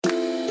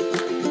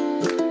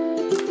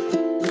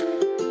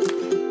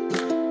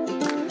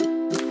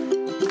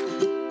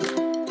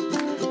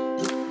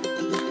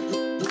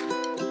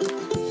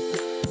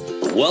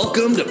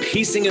Welcome to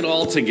Piecing It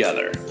All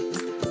Together.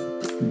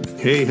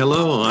 Hey,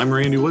 hello, I'm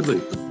Randy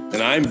Woodley.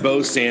 And I'm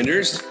Bo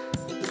Sanders.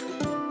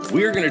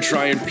 We're going to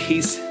try and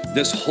piece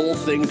this whole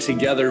thing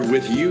together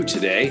with you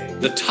today.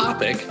 The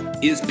topic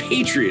is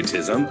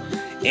patriotism.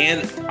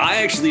 And I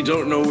actually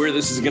don't know where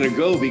this is going to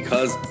go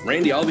because,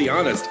 Randy, I'll be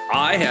honest,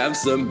 I have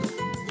some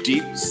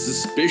deep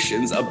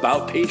suspicions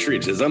about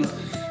patriotism.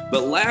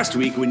 But last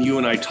week when you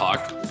and I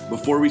talked,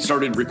 before we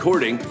started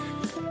recording,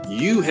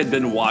 you had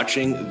been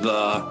watching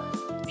the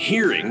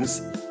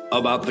hearings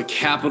about the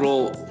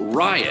Capitol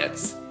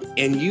riots,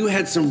 and you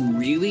had some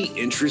really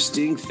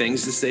interesting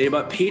things to say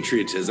about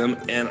patriotism.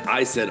 And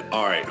I said,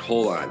 all right,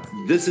 hold on.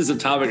 This is a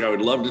topic I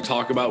would love to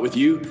talk about with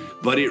you,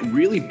 but it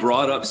really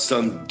brought up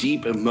some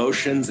deep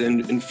emotions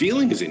and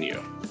feelings in you.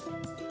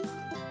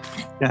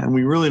 Yeah, and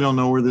we really don't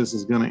know where this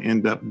is going to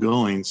end up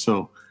going.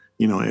 So,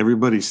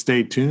 everybody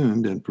stay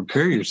tuned and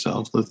prepare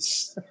yourself.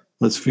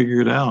 Let's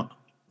figure it out.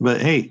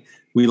 But hey,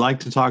 we like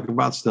to talk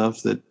about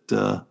stuff that,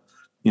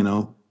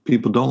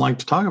 people don't like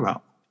to talk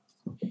about.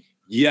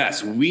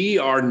 Yes, we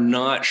are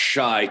not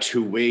shy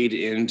to wade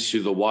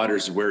into the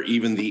waters where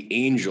even the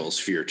angels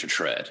fear to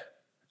tread,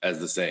 as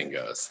the saying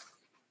goes.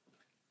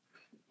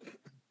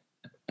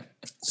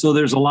 So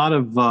there's a lot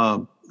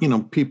of,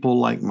 people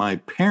like my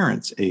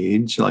parents'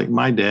 age, like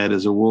my dad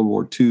is a World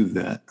War II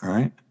vet,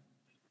 right?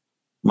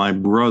 My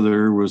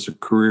brother was a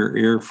career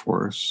Air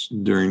Force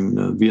during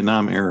the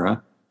Vietnam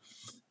era.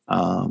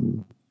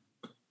 And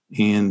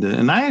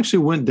I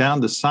actually went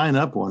down to sign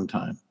up one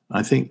time.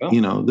 I think,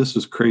 this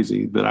was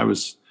crazy, but I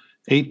was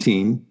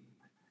 18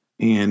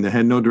 and I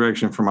had no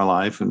direction for my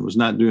life and was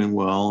not doing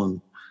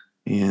well.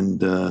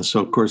 And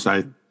so, of course,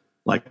 I,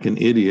 like an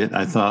idiot,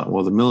 I thought,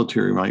 well, the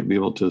military might be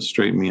able to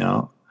straighten me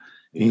out.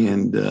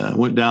 And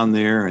went down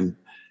there and,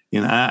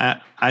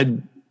 I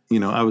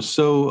was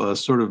so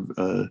sort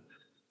of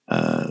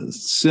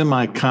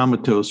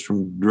semi-comatose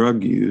from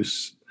drug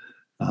use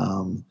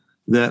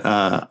that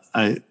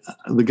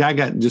the guy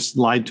just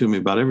lied to me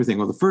about everything.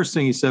 Well, the first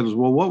thing he said was,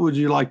 well, what would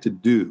you like to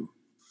do?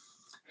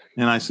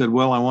 And I said,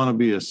 well, I want to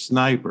be a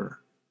sniper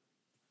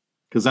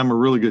because I'm a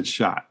really good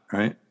shot,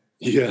 right?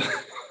 Yeah.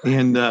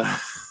 And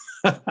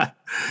and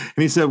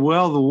he said,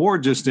 well, the war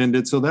just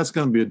ended, so that's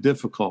going to be a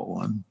difficult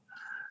one.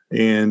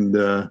 And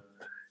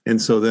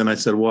so then I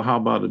said, well, how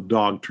about a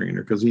dog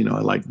trainer? Because, I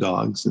like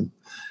dogs.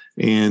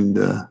 And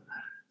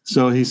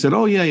so he said,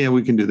 oh, yeah,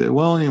 we can do that.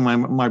 Well,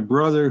 my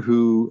brother,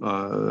 who,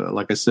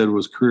 like I said,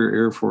 was career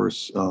Air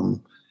Force,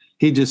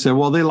 he just said,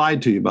 well, they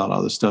lied to you about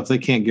all this stuff. They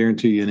can't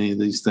guarantee you any of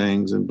these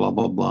things and blah,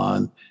 blah, blah.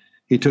 And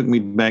he took me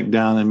back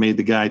down and made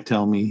the guy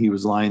tell me he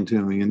was lying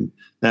to me. And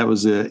that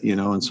was it,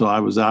 and so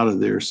I was out of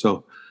there.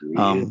 So,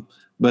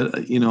 but,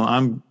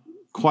 I'm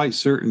quite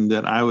certain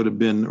that I would have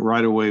been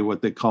right away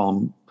what they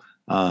call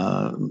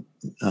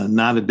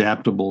not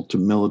adaptable to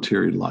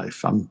military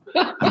life. I'm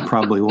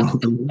probably one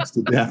of the most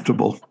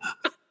adaptable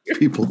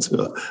people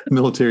to a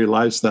military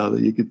lifestyle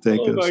that you could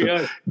think of.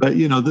 So, but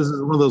this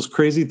is one of those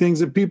crazy things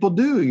that people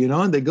do,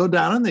 and they go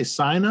down and they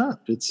sign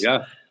up. It's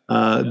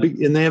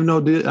and they have no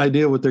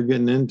idea what they're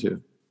getting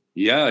into.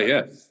 Yeah.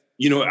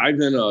 I've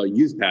been a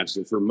youth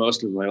pastor for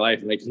most of my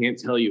life, and I can't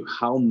tell you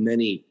how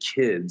many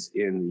kids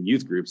in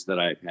youth groups that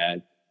I've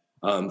had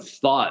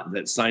thought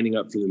that signing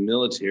up for the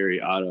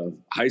military out of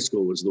high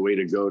school was the way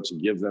to go to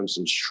give them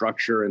some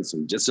structure and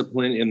some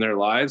discipline in their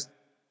lives.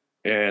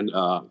 And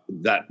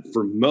that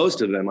for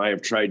most of them, I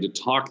have tried to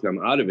talk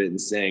them out of it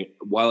and saying,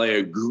 while I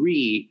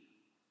agree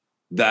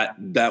that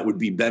that would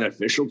be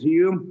beneficial to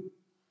you,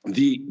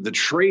 the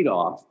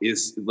trade-off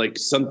is like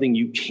something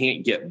you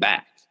can't get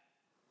back.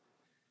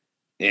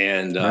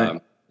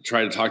 And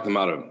try to talk them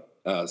out of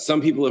it.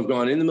 Some people have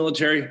gone in the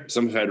military.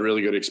 Some have had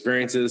really good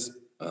experiences.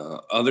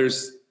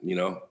 Others,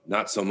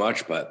 not so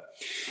much. But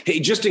hey,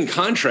 just in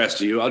contrast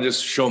to you, I'll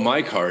just show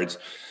my cards.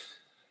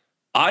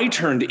 I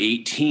turned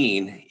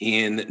 18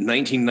 in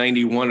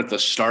 1991 at the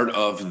start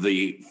of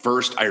the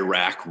first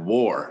Iraq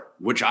war,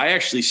 which I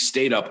actually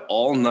stayed up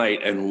all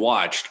night and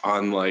watched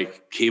on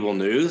cable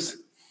news.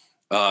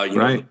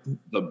 The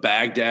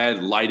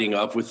Baghdad lighting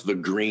up with the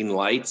green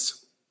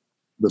lights.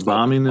 The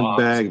bombing in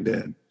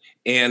Baghdad.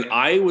 And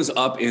I was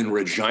up in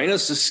Regina,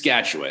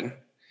 Saskatchewan.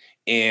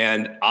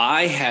 And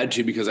I had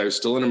to, because I was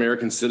still an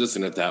American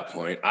citizen at that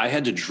point, I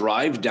had to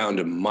drive down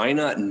to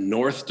Minot,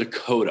 North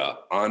Dakota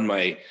on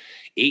my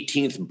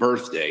 18th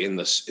birthday in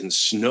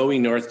snowy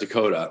North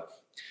Dakota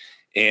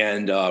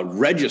and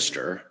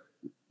register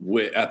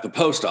at the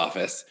post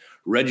office,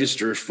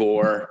 register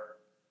for,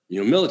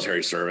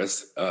 military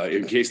service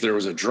in case there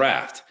was a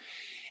draft.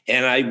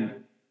 And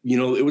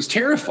it was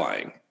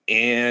terrifying.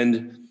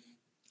 And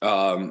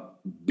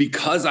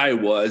because I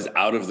was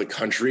out of the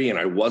country and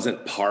I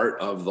wasn't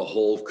part of the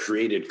whole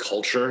created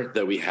culture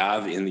that we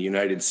have in the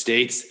United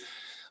States,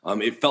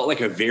 it felt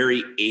like a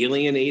very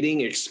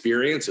alienating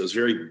experience. It was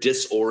very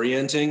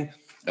disorienting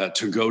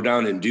to go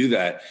down and do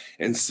that.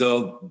 And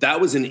so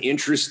that was an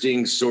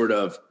interesting sort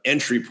of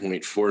entry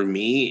point for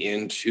me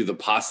into the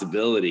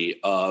possibility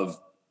of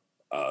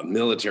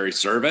military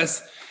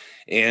service.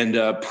 and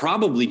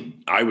probably,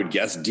 I would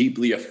guess,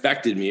 deeply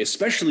affected me,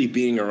 especially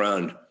being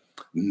around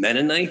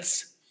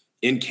Mennonites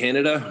in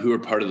Canada who are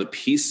part of the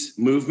peace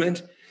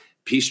movement,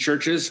 peace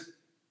churches,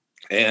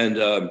 and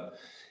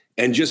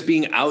just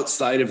being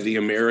outside of the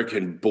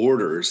American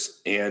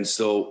borders. And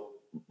so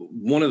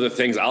one of the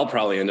things I'll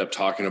probably end up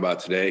talking about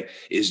today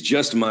is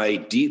just my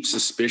deep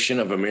suspicion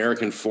of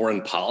American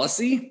foreign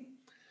policy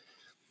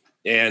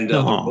and the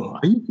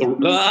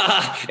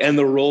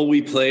role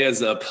we play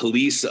as a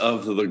police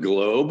of the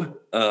globe.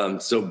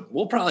 So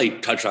we'll probably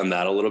touch on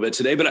that a little bit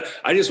today, but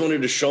I just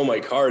wanted to show my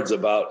cards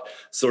about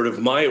sort of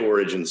my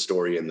origin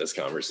story in this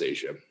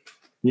conversation.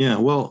 Yeah,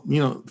 well,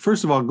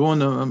 first of all, going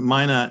to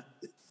Minot,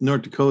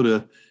 North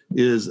Dakota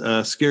is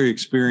a scary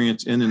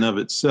experience in and of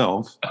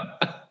itself.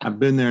 I've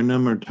been there a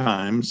number of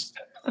times,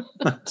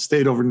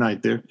 stayed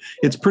overnight there.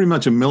 It's pretty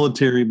much a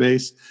military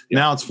base. Yeah.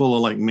 Now it's full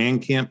of like man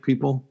camp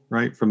people,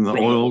 right? From the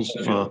oils,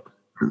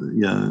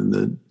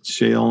 the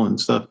shale and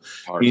stuff.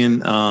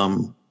 And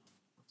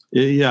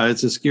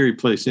it's a scary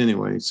place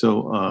anyway.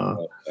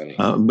 So,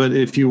 but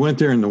if you went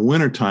there in the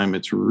wintertime,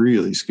 it's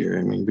really scary.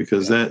 I mean,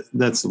 because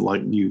that's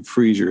like you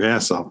freeze your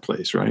ass off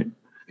place, right?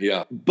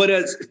 Yeah. But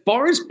as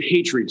far as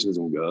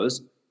patriotism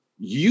goes,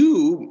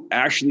 you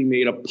actually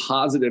made a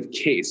positive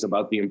case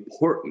about the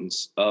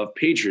importance of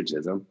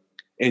patriotism.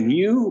 And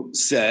you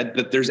said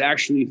that there's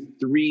actually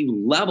 3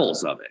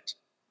 levels of it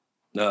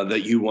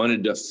that you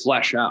wanted to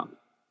flesh out.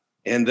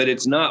 And that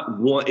it's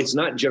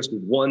not just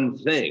one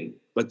thing,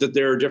 but that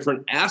there are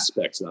different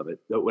aspects of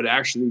it that would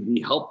actually be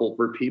helpful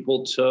for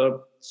people to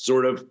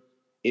sort of,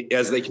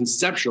 as they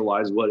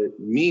conceptualize what it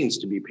means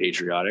to be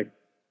patriotic,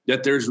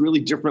 that there's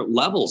really different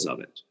levels of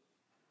it.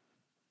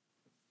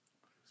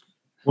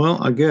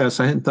 Well, I guess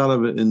I hadn't thought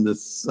of it in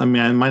this. I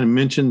mean, I might have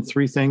mentioned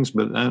 3 things,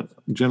 but I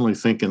generally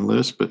think in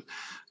lists, but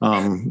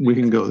we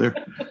can go there.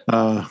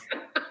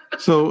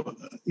 So,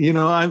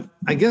 I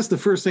guess the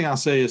first thing I'll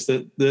say is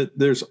that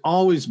there's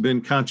always been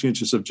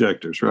conscientious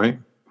objectors, right?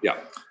 Yeah.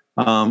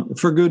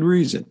 For good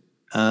reason.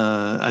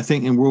 I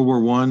think in World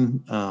War I,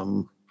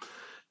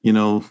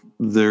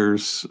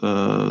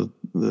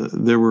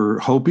 there were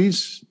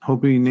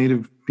Hopi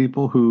Native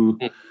people who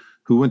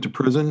went to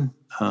prison.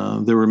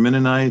 There were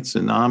Mennonites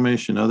and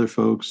Amish and other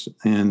folks,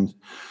 and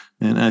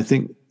I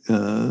think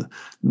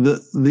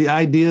the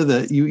idea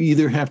that you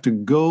either have to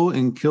go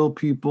and kill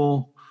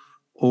people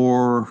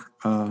or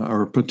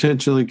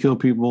potentially kill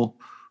people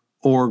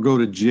or go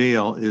to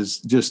jail is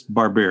just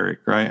barbaric,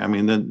 right? I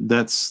mean,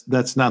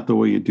 that's not the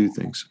way you do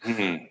things.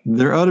 Mm-hmm.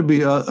 There ought to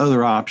be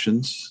other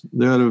options.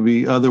 There ought to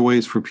be other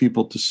ways for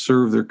people to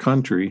serve their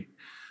country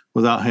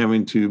without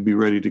having to be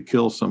ready to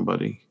kill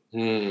somebody.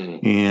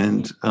 Mm-hmm.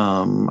 And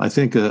I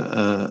think,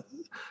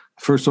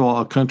 first of all,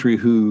 a country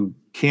who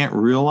can't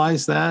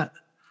realize that,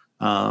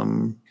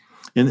 and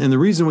the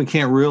reason we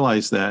can't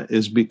realize that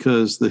is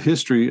because the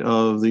history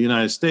of the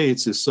United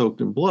States is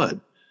soaked in blood.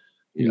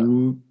 Yeah.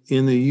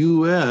 In the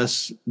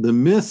U.S., the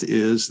myth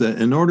is that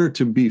in order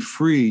to be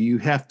free, you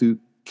have to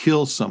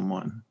kill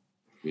someone.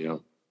 Yeah,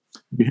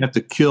 you have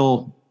to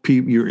kill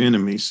your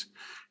enemies.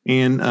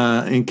 And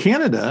in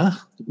Canada,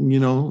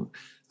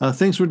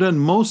 things were done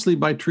mostly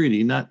by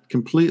treaty, not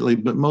completely,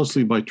 but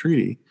mostly by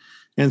treaty.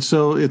 And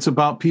so it's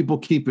about people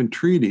keeping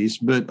treaties.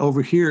 But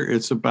over here,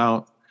 it's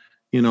about,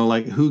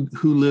 like who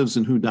lives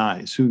and who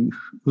dies, who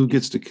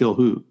gets to kill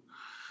who.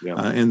 Yeah.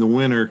 And the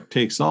winner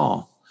takes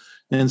all.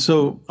 And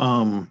so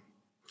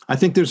I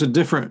think there's a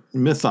different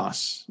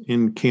mythos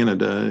in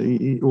Canada.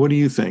 What do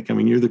you think? I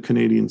mean, you're the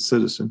Canadian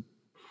citizen.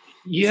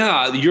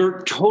 Yeah,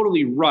 you're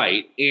totally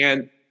right.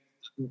 And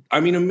I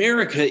mean,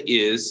 America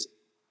is,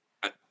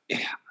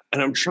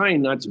 and I'm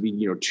trying not to be,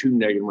 too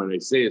negative when I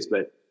say this,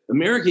 but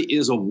America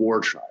is a war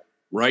tribe,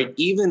 right?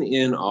 Even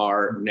in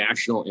our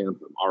national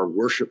anthem, our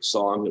worship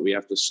song that we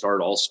have to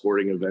start all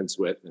sporting events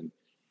with, and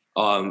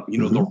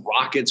mm-hmm. the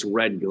rocket's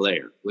red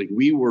glare, like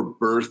we were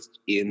birthed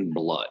in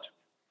blood.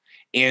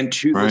 And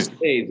to this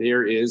day,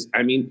 there is,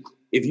 I mean,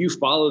 if you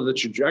follow the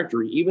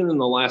trajectory, even in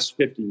the last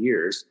 50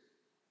 years,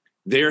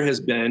 there has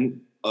been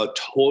a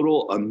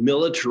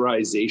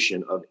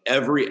militarization of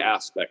every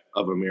aspect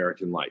of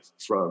American life,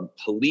 from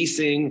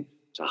policing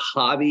to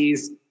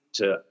hobbies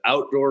to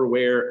outdoor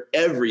wear.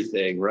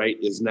 Everything, right,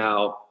 is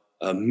now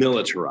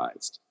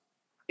militarized.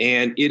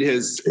 And it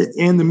has.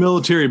 And the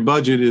military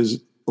budget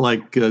is,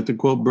 like, to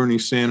quote Bernie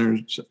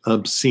Sanders,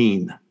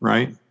 obscene,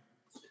 right?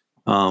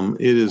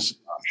 It is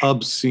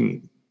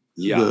obscene.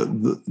 Yeah.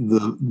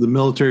 The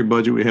military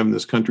budget we have in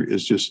this country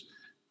is just,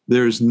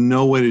 there's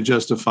no way to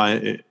justify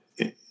it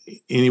in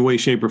any way,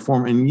 shape, or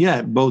form. And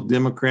yet both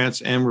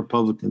Democrats and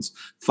Republicans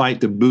fight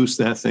to boost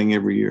that thing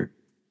every year.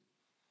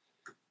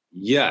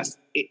 Yes.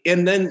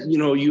 And then,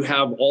 you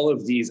have all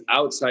of these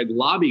outside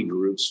lobby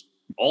groups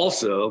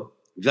also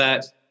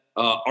that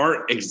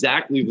aren't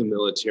exactly the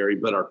military,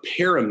 but are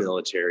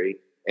paramilitary,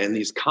 and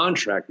these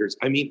contractors.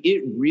 I mean,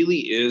 it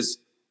really is,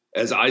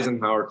 as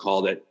Eisenhower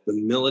called it, the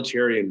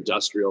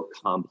military-industrial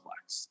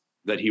complex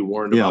that he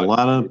warned about. Yeah, a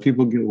lot of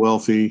people get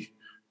wealthy.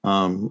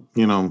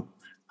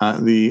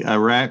 The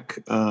Iraq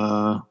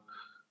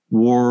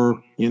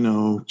war,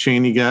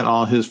 Cheney got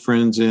all his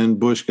friends in,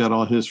 Bush got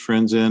all his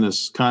friends in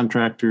as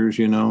contractors,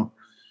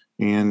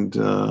 and,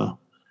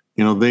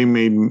 they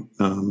made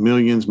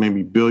millions,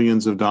 maybe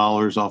billions of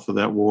dollars off of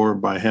that war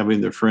by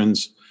having their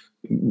friends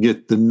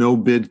get the no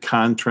bid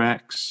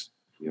contracts.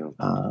 Yeah.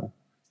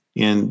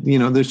 And,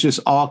 there's just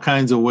all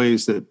kinds of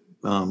ways that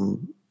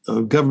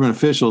government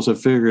officials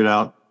have figured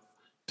out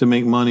to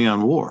make money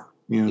on war.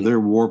 They're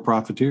war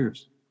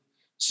profiteers.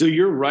 So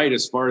you're right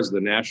as far as the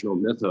national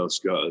mythos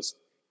goes.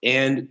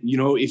 And,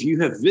 if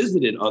you have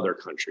visited other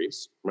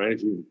countries,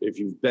 right, if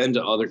you've been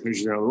to other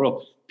countries around the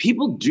world,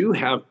 people do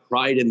have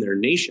pride in their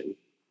nation.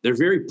 They're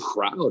very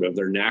proud of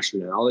their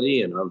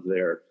nationality and of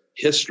their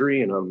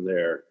history and of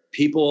their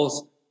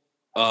peoples,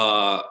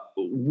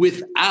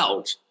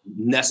 without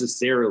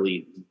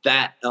necessarily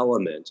that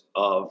element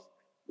of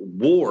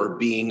war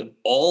being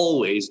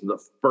always the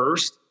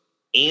first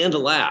and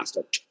last,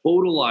 a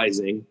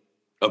totalizing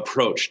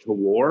approach to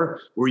war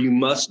where you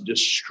must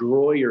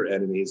destroy your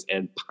enemies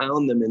and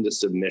pound them into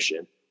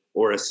submission,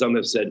 or as some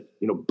have said,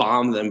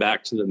 bomb them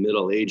back to the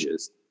Middle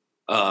Ages.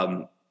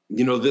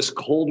 This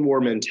Cold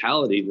War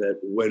mentality that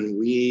when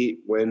we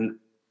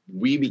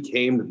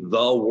became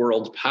the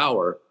world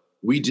power,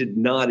 we did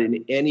not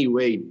in any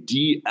way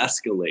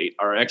de-escalate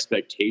our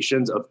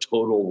expectations of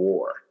total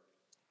war.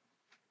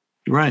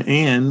 Right.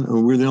 And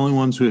we're the only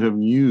ones who have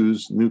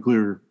used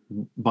nuclear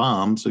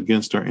bombs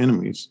against our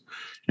enemies.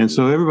 And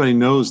so everybody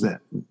knows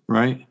that,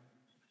 right?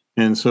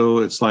 And so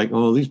it's like,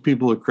 oh, these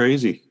people are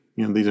crazy.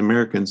 These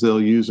Americans,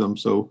 they'll use them.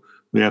 So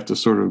we have to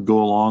sort of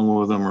go along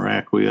with them or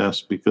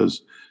acquiesce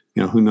because,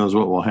 who knows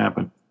what will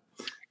happen.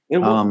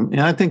 And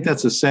I think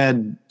that's a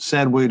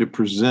sad way to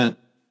present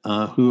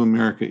who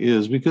America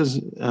is,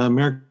 because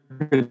America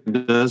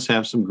does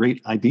have some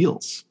great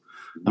ideals.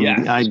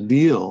 The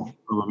ideal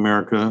of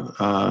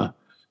America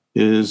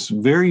is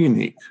very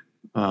unique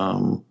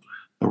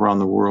around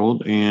the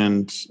world,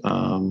 and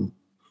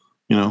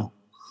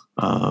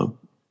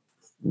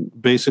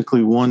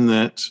basically one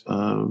that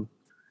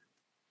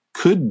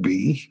could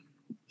be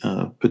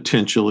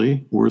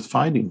potentially worth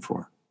fighting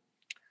for.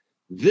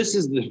 This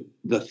is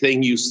the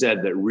thing you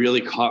said that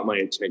really caught my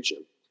attention.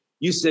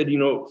 You said,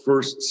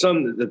 for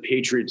some, the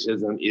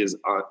patriotism is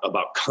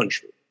about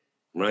country,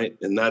 right?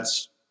 And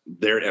that's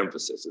their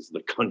emphasis, is the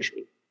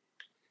country.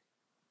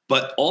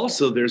 But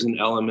also there's an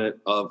element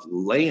of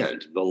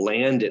land, the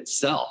land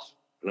itself.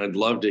 And I'd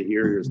love to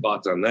hear your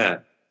thoughts on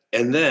that.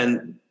 And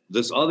then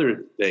this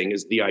other thing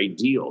is the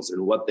ideals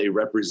and what they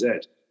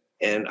represent,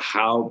 and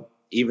how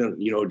even,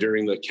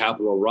 during the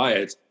Capitol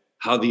riots,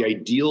 how the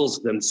ideals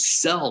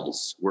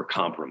themselves were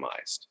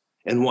compromised,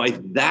 and why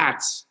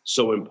that's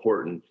so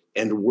important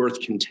and worth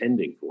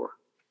contending for.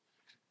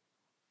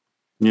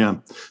 Yeah.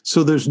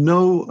 So there's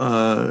no,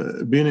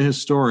 being a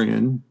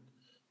historian,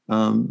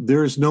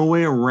 there's no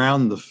way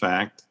around the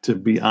fact, to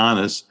be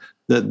honest,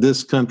 that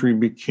this country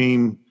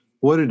became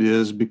what it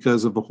is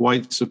because of a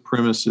white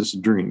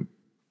supremacist dream.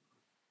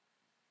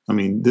 I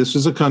mean, this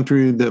is a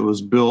country that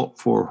was built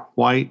for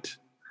white,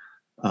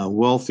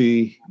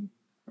 wealthy,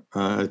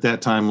 at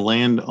that time,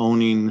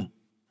 land-owning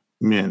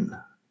men.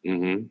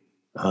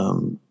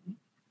 Mm-hmm.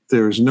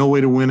 There's no way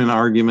to win an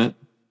argument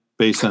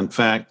based on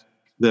fact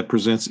that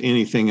presents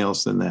anything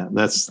else than that.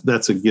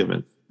 That's a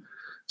given.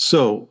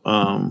 So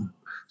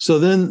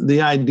then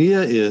the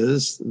idea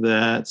is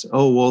that,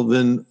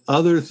 then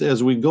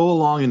as we go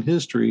along in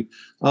history,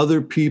 other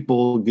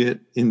people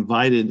get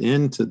invited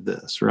into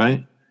this,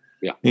 right?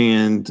 Yeah.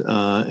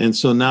 And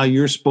so now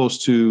you're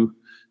supposed to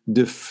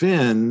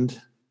defend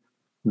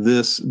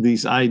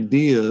these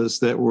ideas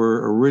that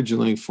were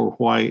originally for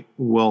white,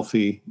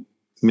 wealthy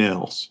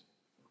males.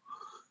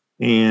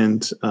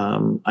 And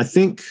I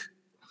think,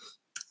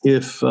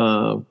 if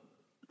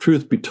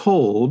truth be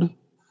told,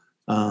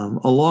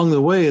 along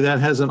the way, that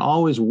hasn't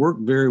always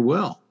worked very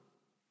well.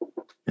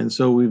 And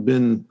so we've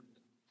been,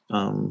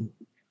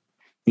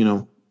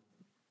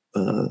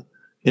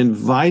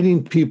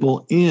 inviting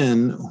people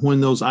in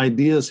when those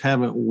ideas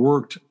haven't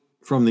worked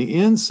from the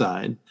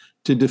inside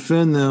to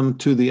defend them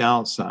to the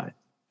outside.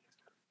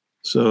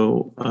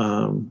 So,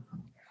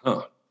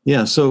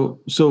 there's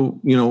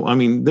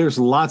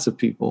lots of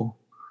people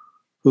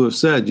who have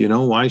said,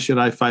 why should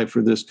I fight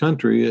for this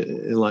country?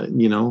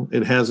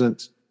 It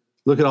hasn't,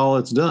 look at all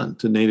it's done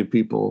to Native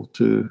people,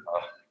 to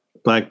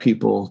Black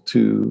people,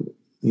 to,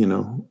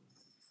 and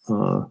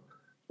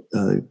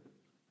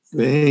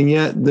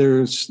yet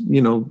there's,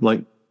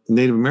 like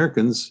Native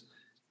Americans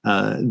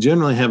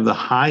generally have the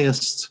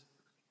highest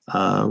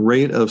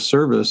rate of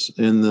service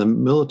in the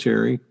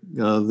military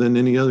than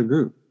any other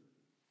group.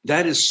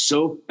 That is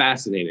so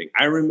fascinating.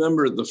 I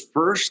remember the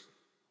first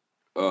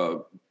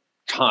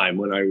time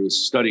when I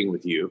was studying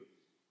with you,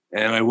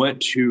 and I went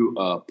to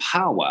a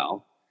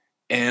powwow,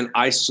 and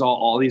I saw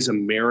all these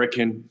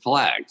American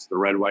flags, the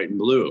red, white, and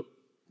blue,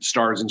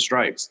 stars and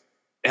stripes.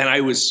 And I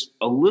was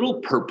a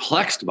little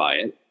perplexed by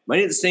it. I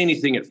didn't say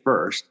anything at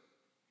first.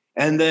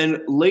 And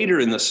then later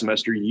in the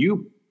semester,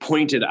 you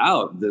pointed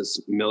out this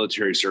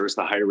military service,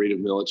 the high rate of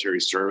military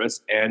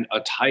service, and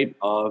a type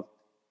of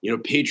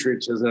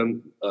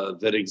patriotism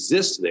that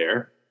exists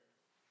there,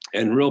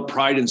 and real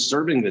pride in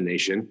serving the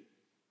nation.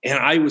 And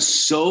I was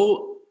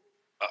so,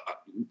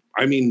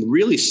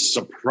 really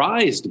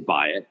surprised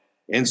by it.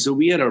 And so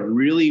we had a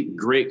really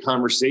great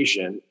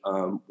conversation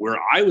where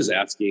I was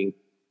asking,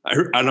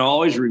 and I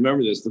always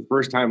remember this, the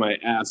first time I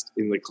asked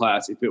in the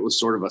class if it was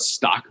sort of a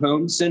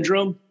Stockholm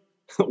syndrome,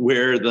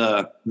 where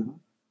the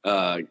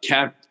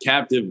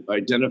captive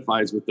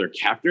identifies with their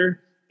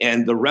captor,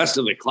 and the rest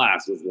of the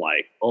class was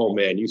like, "Oh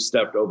man, you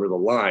stepped over the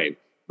line."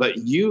 But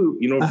I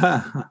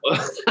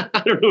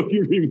don't know if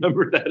you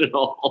remember that at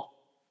all.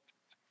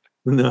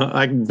 No,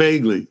 I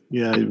vaguely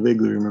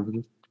remember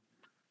this.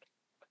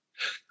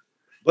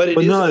 But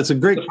it's a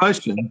great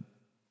question.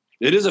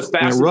 It is a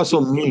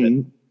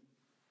fascinating.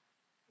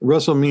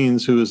 Russell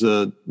Means, who is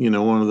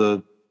one of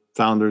the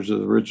founders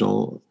of the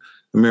original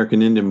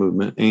American Indian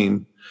movement,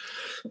 AIM,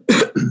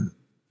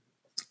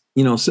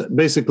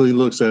 basically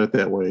looks at it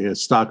that way.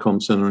 It's Stockholm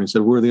Syndrome. He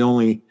said, we're the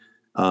only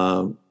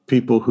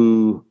people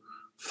who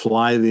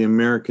fly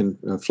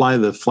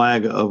the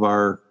flag of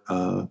our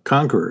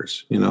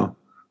conquerors,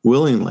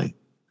 willingly.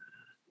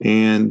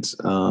 And,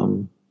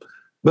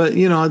 but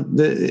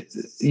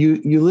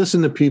you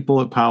listen to people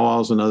at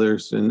powwows and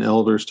others and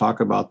elders talk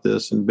about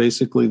this, and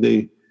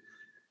basically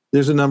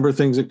there's a number of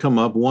things that come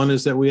up. One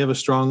is that we have a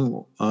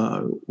strong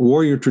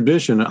warrior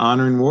tradition,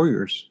 honoring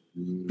warriors,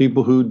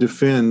 people who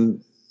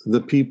defend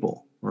the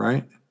people,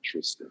 right?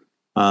 Interesting.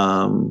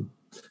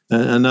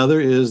 Another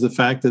is the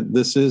fact that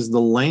this is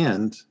the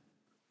land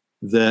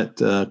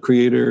that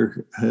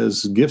Creator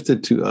has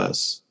gifted to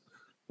us.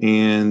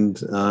 And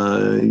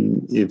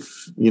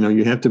if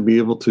you have to be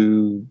able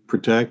to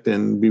protect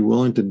and be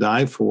willing to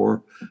die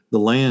for the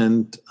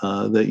land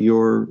that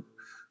your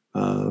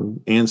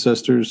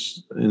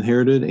ancestors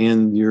inherited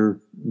and your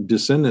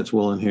descendants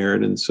will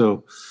inherit. And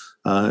so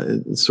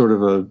it's sort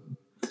of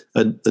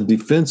a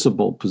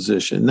defensible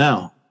position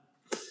now.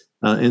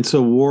 And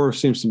so war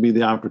seems to be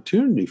the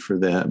opportunity for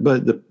that.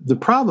 But the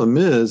problem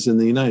is in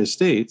the United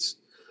States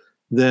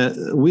that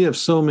we have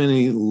so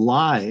many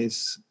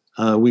lies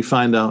we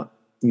find out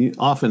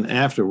often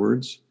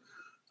afterwards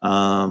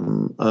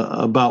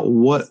about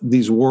what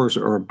these wars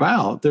are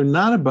about. They're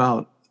not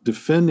about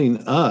defending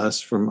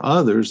us from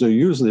others. They're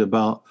usually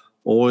about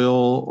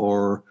oil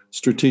or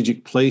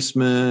strategic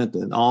placement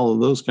and all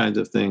of those kinds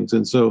of things.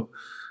 And so,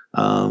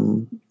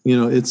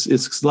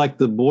 it's like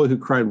the boy who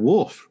cried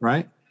wolf,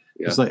 right?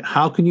 Yeah. It's like,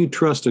 how can you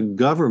trust a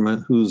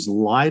government who's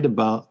lied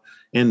about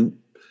and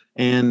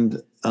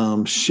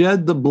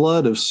shed the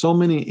blood of so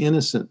many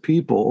innocent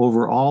people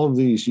over all of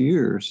these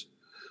years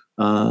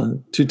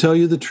to tell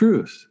you the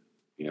truth?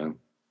 Yeah.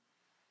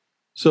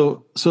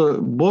 So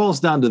it boils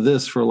down to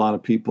this for a lot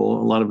of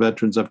people, a lot of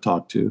veterans I've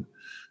talked to.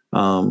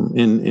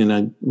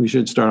 We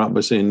should start out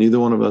by saying neither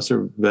one of us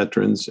are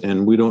veterans,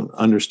 and we don't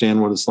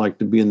understand what it's like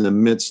to be in the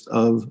midst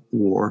of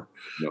war.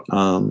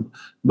 No.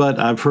 But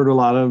I've heard a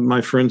lot of my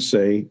friends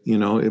say,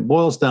 it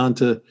boils down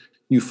to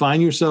you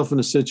find yourself in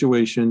a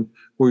situation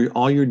where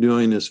all you're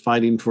doing is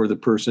fighting for the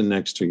person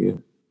next to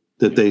you,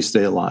 that they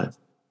stay alive,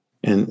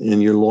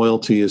 and your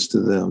loyalty is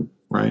to them,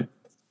 right?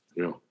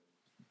 Yeah.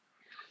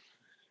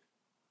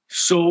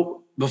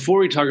 So before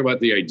we talk about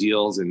the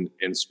ideals and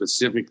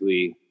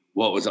specifically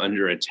what was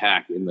under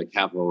attack in the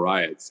Capitol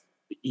riots,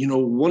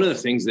 one of the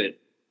things that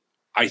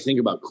I think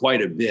about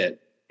quite a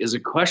bit is a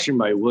question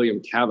by William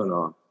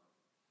Kavanaugh.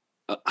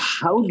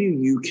 How do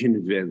you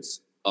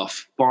convince a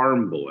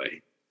farm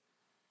boy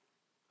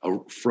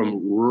from a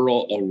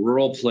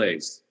rural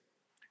place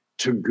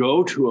to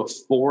go to a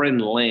foreign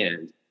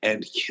land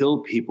and kill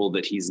people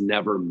that he's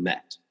never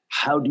met?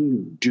 How do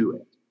you do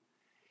it?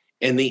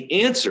 And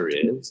the answer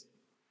is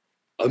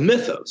a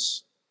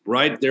mythos,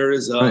 right? There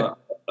is a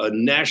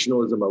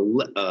nationalism,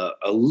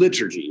 a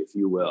liturgy, if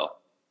you will.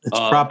 It's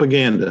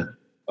propaganda.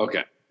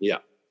 Okay. Yeah.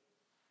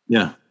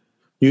 Yeah.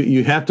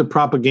 You have to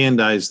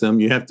propagandize them.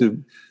 You have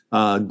to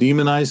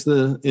demonize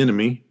the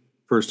enemy,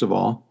 first of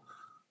all,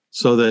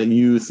 so that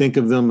you think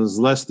of them as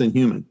less than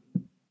human.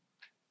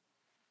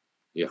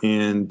 Yeah.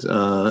 And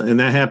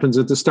that happens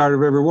at the start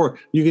of every war.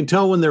 You can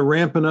tell when they're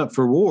ramping up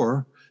for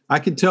war. I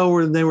could tell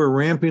when they were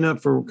ramping up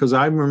because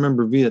I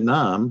remember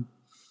Vietnam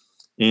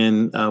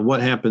and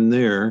what happened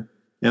there.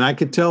 And I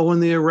could tell when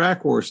the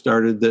Iraq war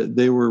started that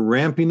they were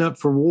ramping up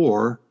for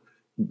war.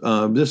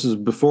 This is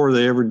before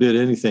they ever did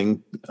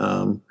anything,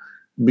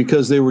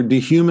 because they were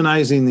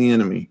dehumanizing the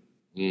enemy.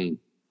 Mm.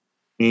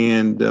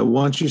 And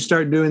once you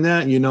start doing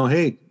that,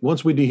 hey,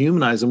 once we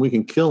dehumanize them, we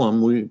can kill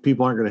them.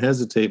 People aren't going to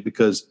hesitate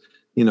because,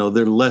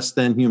 they're less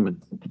than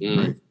human. Mm.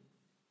 Right?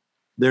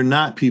 They're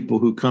not people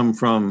who come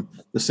from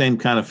the same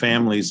kind of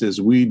families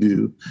as we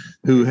do,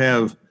 who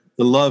have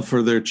the love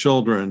for their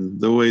children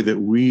the way that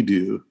we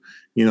do.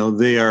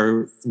 They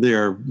are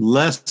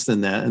less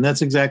than that. And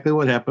that's exactly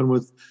what happened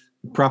with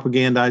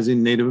propagandizing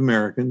Native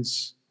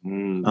Americans.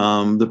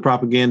 Mm. The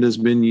propaganda has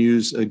been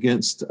used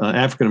against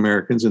African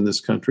Americans in this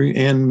country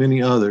and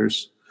many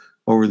others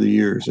over the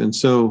years. And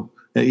so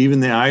even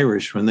the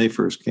Irish when they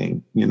first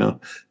came,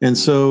 and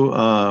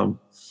so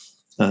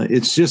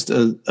it's just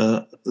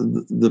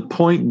the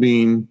point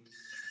being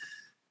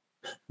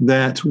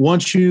that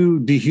once you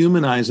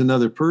dehumanize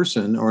another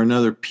person or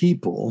another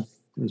people,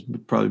 is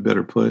probably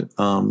better put,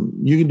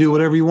 you can do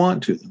whatever you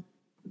want to them.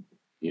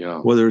 Yeah.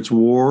 Whether it's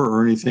war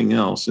or anything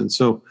else. And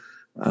so,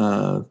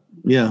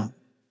 yeah.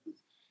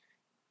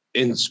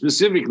 And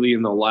specifically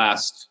in the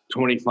last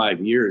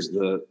 25 years,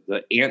 the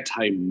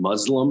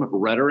anti-Muslim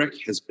rhetoric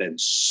has been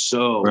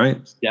so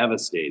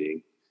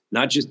devastating,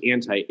 not just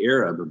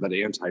anti-Arab, but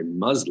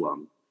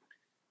anti-Muslim.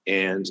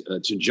 And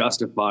to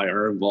justify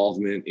our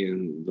involvement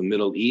in the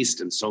Middle East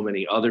and so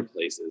many other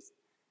places.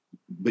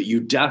 But you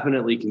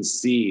definitely can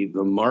see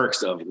the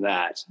marks of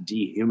that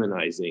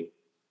dehumanizing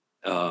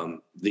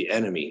the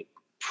enemy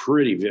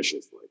pretty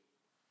viciously.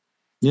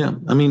 Yeah.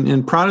 I mean,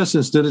 and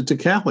Protestants did it to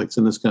Catholics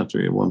in this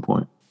country at one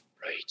point.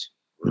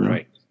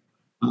 Right.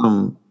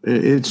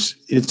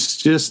 It's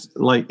just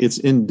like it's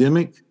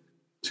endemic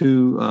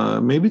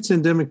to maybe it's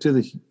endemic to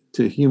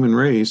the human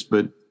race,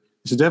 but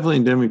it's definitely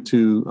endemic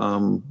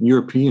to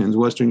Europeans,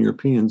 Western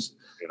Europeans.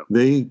 Yeah.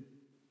 They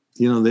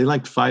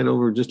like to fight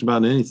over just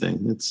about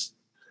anything.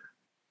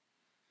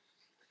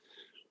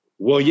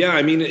 Well, yeah,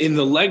 I mean, in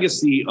the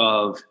legacy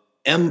of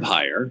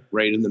empire,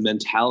 right, and the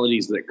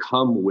mentalities that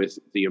come with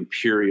the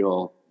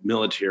imperial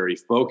military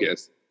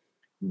focus,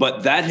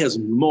 but that has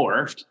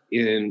morphed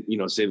in,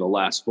 say the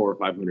last 400 or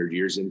 500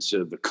 years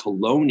into the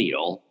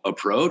colonial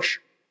approach,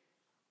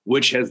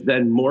 which has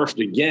then morphed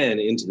again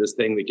into this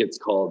thing that gets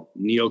called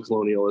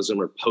neocolonialism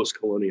or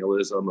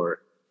post-colonialism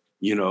or,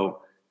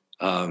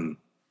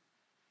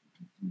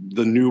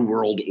 the New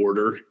World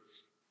Order.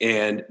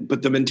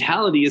 But the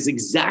mentality is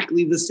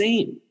exactly the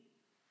same.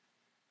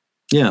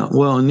 Yeah,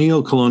 well,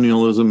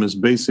 neocolonialism is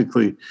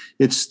basically,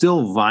 it's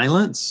still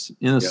violence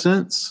in a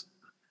sense,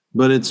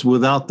 but it's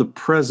without the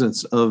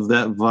presence of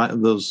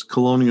those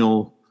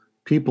colonial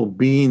people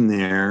being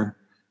there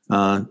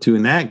to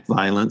enact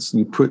violence.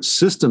 You put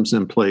systems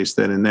in place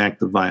that enact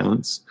the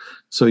violence.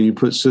 So you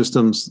put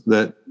systems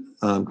that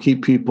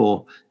keep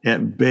people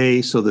at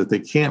bay so that they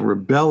can't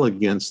rebel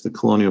against the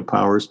colonial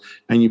powers,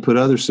 and you put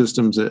other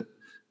systems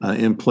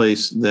in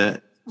place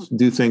that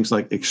do things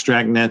like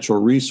extract natural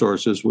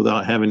resources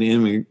without having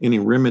any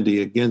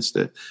remedy against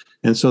it.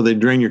 And so they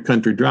drain your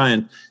country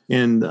dry.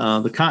 And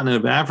the continent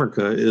of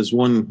Africa is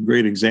one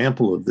great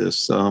example of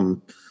this.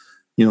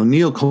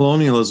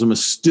 Neocolonialism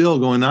is still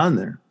going on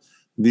there.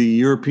 The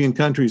European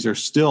countries are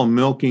still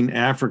milking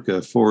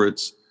Africa for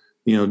its,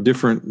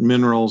 different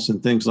minerals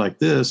and things like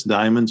this,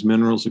 diamonds,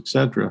 minerals,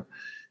 etc.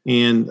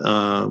 And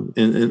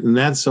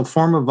that's a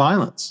form of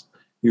violence.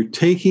 You're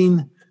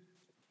taking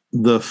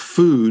the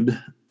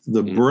food,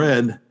 the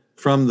bread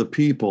from the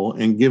people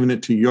and giving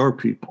it to your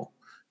people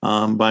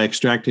by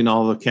extracting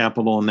all the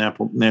capital and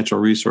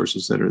natural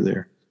resources that are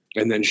there.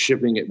 And then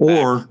shipping it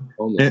back.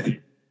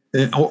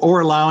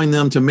 Or allowing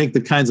them to make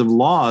the kinds of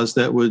laws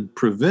that would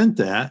prevent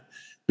that,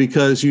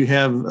 because you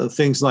have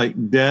things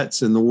like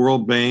debts in the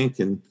World Bank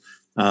and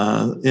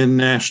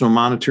International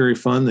Monetary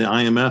Fund, the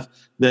IMF,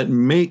 that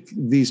make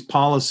these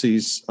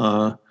policies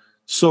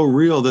so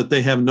real that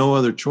they have no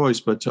other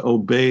choice but to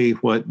obey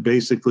what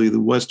basically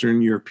the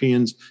Western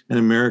Europeans and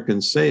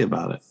Americans say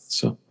about it.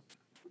 So,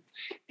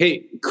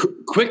 hey,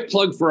 quick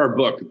plug for our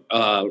book.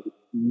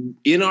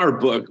 In our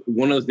book,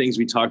 one of the things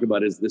we talk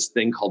about is this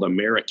thing called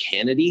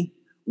Americanity,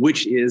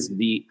 which is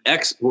the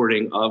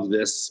exporting of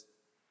this,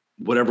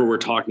 whatever we're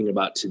talking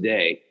about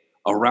today,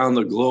 around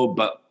the globe,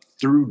 but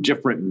through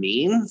different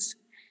means.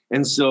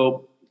 And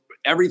so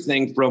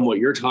everything from what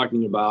you're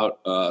talking about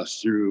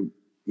through,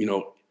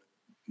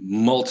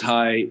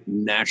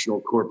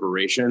 multinational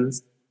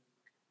corporations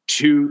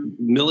to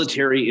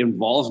military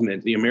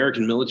involvement, the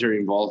American military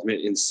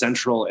involvement in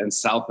Central and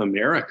South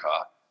America,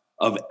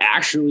 of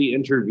actually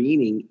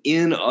intervening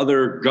in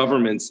other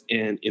governments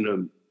in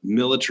a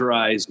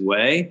militarized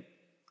way.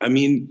 I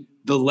mean,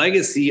 the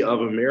legacy of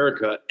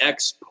America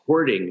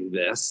exporting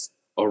this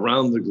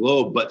around the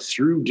globe, but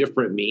through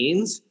different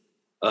means.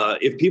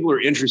 If people are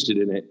interested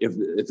in it,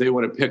 if they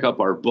want to pick up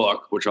our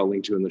book, which I'll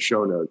link to in the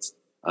show notes,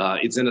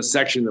 it's in a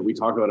section that we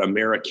talk about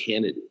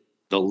Americanity,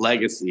 the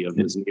legacy of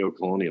this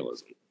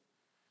neocolonialism.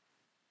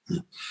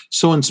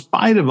 So in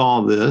spite of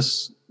all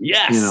this,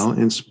 yes,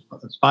 in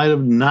spite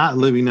of not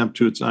living up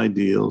to its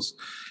ideals,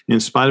 in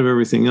spite of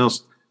everything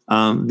else,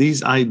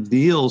 these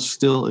ideals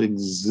still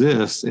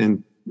exist,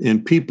 and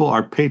people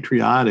are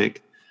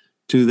patriotic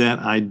to that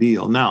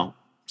ideal. Now,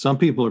 some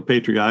people are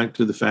patriotic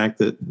to the fact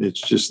that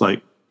it's just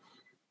like,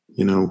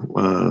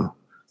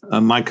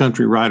 my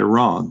country, right or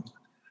wrong.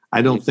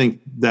 I don't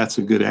think that's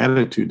a good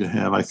attitude to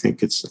have. I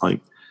think it's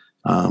like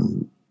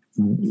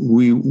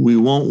we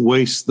won't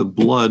waste the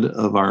blood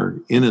of our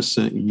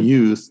innocent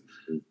youth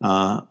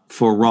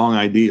for wrong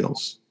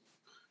ideals.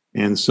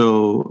 And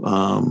so,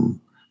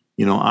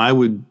 I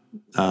would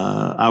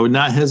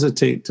not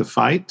hesitate to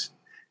fight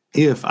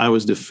if I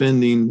was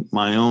defending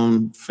my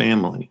own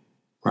family,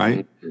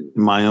 right?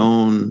 My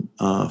own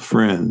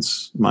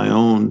friends, my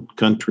own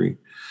country.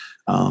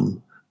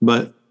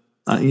 But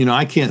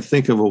I can't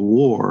think of a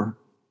war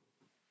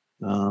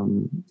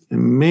And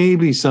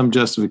maybe some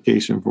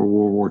justification for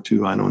World War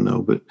II. I don't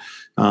know, but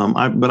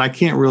I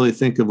can't really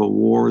think of a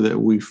war that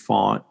we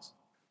fought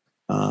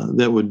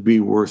that would be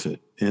worth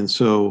it. And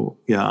so,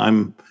 yeah,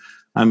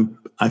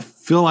 I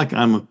feel like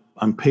I'm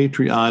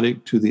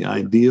patriotic to the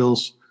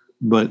ideals,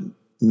 but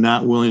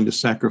not willing to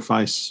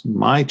sacrifice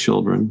my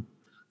children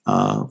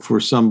for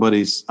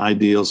somebody's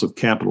ideals of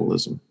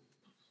capitalism.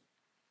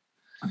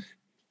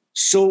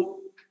 So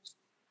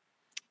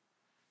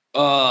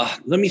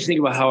let me think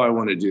about how I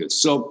want to do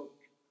this. So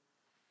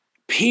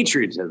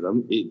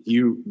patriotism, if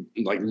you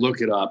like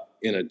look it up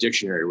in a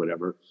dictionary or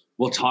whatever,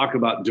 will talk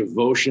about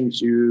devotion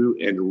to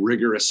and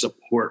rigorous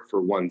support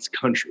for one's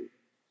country.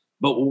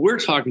 But what we're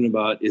talking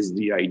about is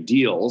the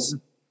ideals,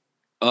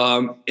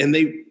 and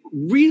they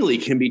really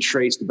can be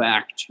traced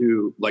back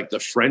to like the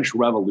French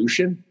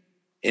Revolution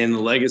and the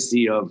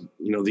legacy of,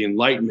 the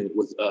Enlightenment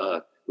with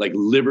like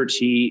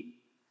liberty,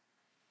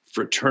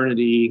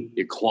 fraternity,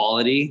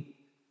 equality,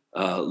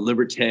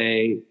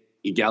 liberté,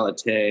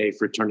 égalité,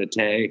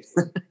 fraternité.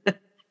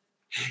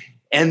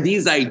 And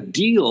these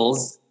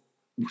ideals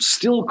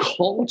still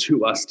call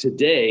to us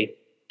today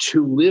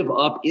to live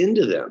up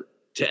into them,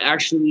 to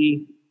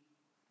actually,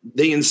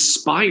 they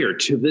inspire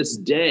to this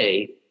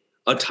day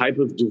a type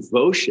of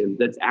devotion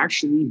that's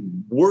actually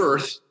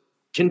worth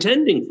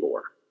contending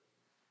for.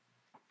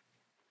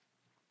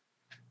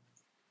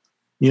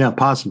 Yeah,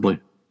 possibly.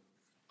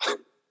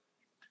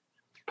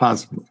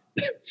 Possibly.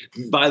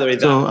 By the way,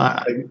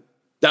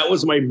 that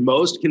was my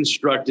most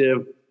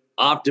constructive,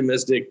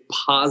 optimistic,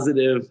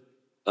 positive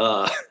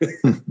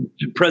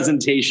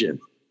presentation.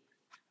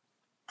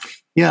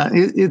 Yeah,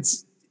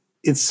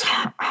 it's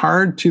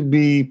hard to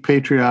be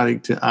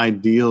patriotic to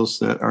ideals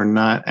that are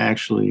not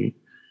actually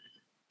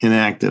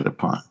enacted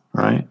upon,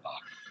 right?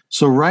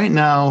 So right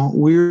now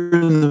we're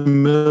in the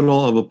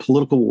middle of a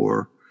political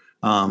war,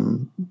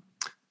 and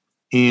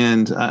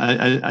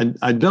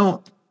I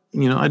don't,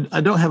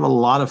 I don't have a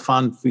lot of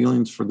fond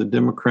feelings for the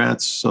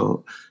Democrats.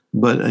 So,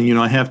 but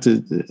I have to.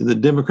 The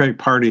Democratic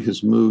Party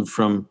has moved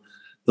from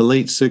the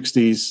late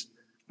 '60s,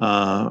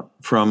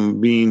 from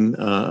being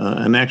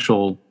an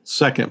actual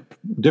second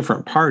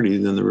different party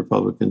than the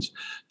Republicans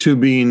to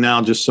being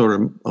now just sort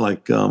of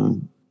like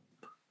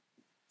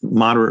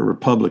moderate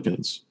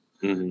Republicans.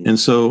 Mm-hmm. And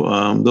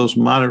so those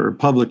moderate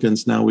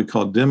Republicans now we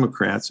call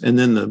Democrats, and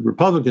then the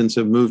Republicans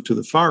have moved to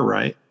the far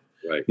right,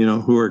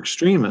 who are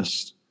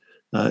extremists,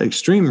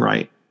 extreme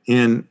right.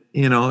 And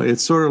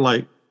it's sort of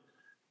like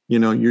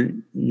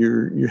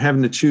you're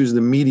having to choose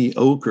the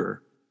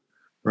mediocre,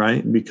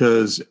 right?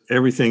 Because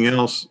everything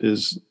else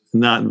is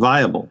not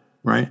viable,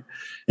 right?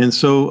 And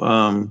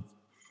so,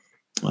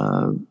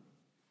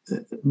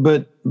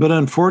 but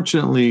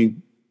unfortunately,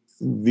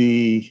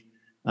 the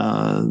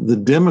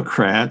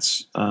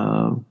Democrats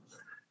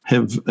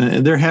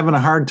they're having a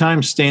hard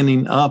time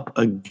standing up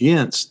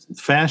against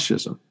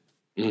fascism,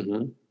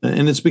 mm-hmm.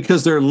 And it's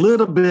because they're a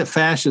little bit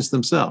fascist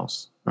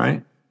themselves,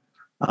 right?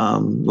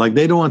 Like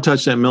they don't want to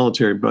touch that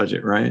military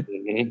budget, right?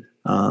 Mm-hmm.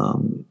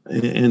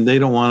 And they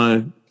don't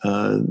want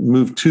to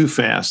move too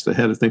fast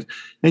ahead of things,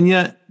 and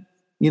yet.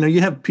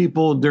 You have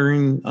people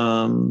during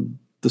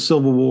the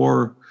Civil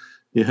War,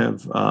 you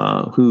have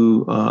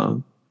who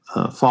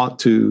fought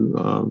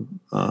to,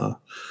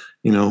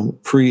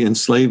 free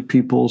enslaved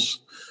peoples,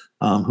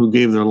 who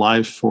gave their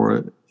lives for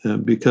it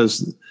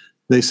because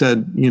they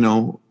said,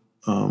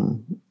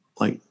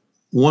 like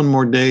one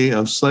more day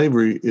of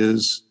slavery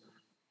is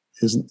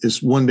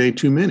one day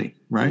too many,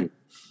 right?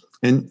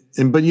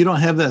 But you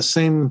don't have that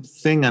same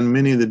thing on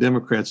many of the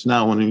Democrats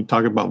now when you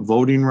talk about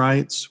voting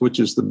rights,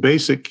 which is the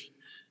basic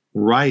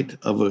right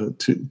of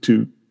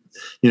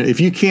if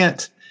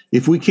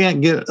we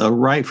can't get a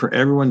right for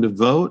everyone to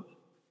vote,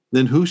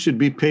 then who should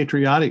be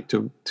patriotic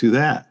to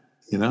that,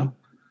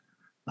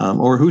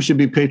 or who should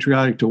be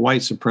patriotic to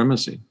white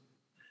supremacy?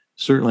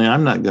 Certainly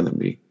I'm not going to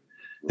be.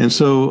 And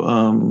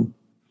so,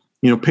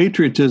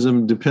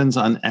 patriotism depends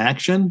on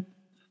action,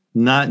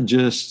 not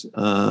just,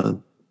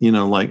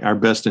 like our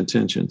best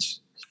intentions.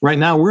 Right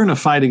now we're in a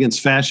fight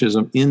against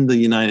fascism in the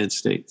United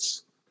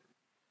States.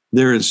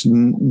 There is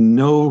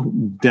no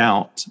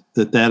doubt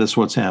that is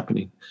what's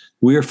happening.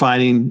 We are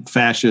fighting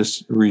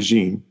fascist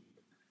regime.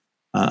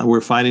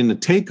 We're fighting a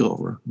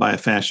takeover by a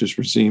fascist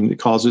regime that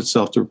calls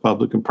itself the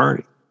Republican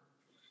Party.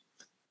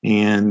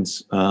 And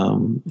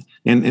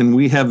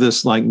we have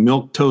this like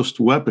milquetoast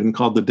weapon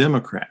called the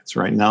Democrats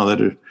right now that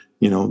are,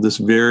 this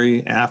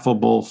very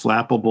affable,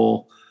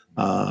 flappable,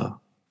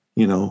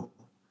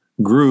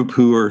 group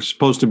who are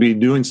supposed to be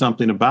doing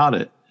something about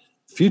it.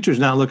 The future's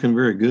not looking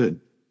very good.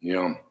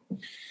 Yeah.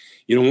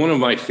 One of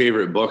my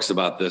favorite books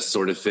about this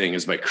sort of thing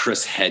is by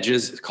Chris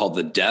Hedges. It's called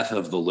The Death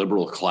of the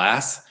Liberal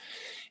Class.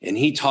 And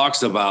he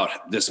talks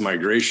about this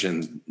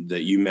migration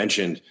that you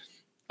mentioned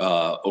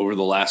over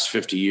the last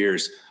 50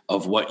 years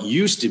of what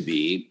used to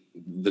be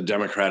the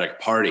Democratic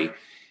Party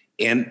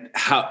and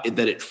how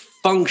that it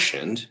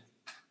functioned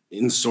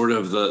in sort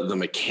of the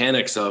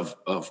mechanics of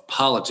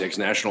politics,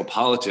 national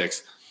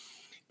politics,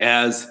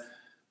 as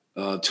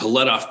to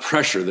let off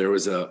pressure. There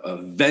was a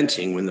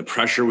venting when the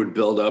pressure would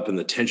build up and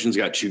the tensions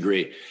got too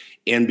great.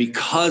 And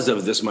because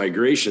of this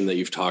migration that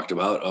you've talked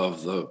about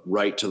of the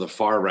right to the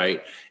far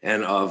right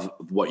and of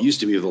what used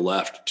to be the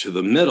left to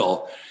the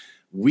middle,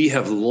 we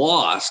have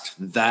lost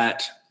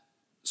that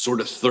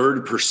sort of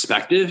third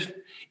perspective,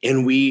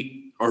 and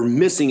we are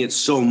missing it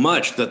so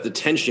much that the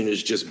tension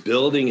is just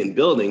building and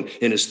building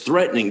and is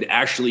threatening to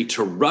actually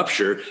to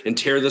rupture and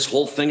tear this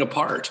whole thing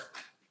apart.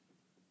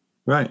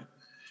 Right.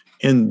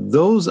 And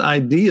those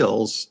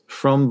ideals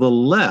from the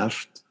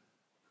left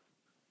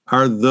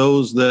are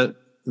those that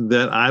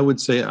I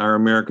would say are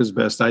America's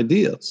best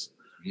ideas.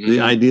 The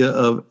idea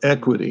of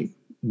equity,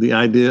 the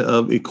idea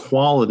of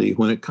equality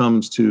when it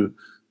comes to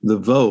the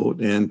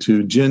vote and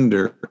to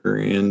gender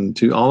and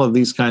to all of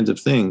these kinds of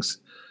things.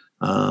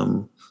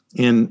 And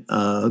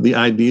the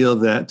idea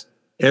that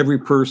every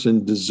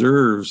person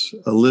deserves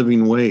a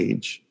living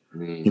wage,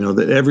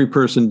 that every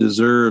person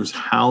deserves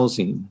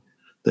housing,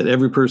 that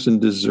every person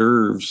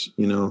deserves,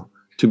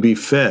 to be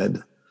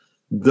fed.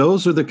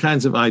 Those are the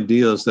kinds of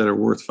ideas that are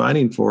worth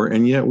fighting for.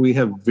 And yet we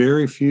have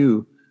very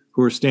few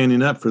who are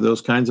standing up for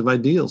those kinds of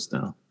ideals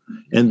now.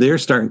 And they're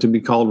starting to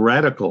be called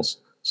radicals.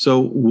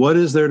 So what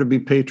is there to be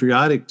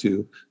patriotic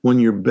to when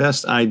your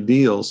best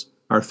ideals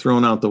are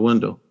thrown out the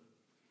window?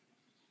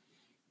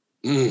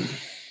 And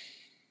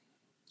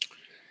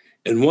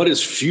what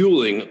is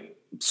fueling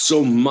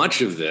so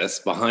much of this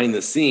behind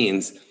the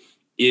scenes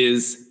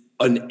is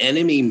an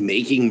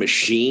enemy-making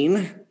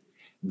machine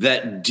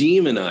that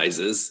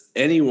demonizes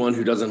anyone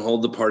who doesn't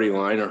hold the party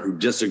line or who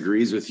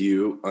disagrees with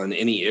you on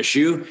any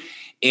issue.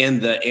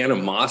 And the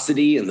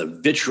animosity and the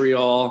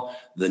vitriol,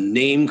 the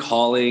name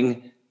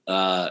calling,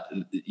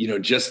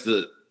 it's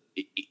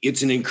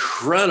an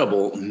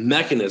incredible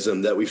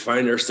mechanism that we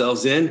find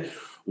ourselves in,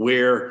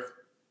 where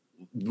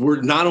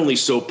we're not only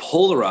so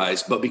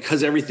polarized, but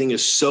because everything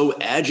is so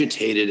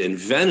agitated and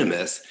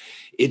venomous,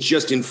 it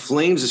just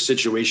inflames a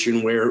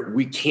situation where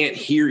we can't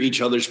hear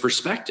each other's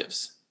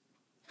perspectives.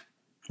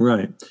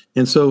 Right.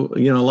 And so,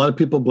 a lot of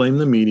people blame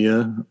the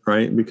media,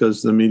 right?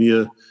 Because the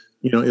media,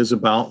 is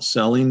about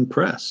selling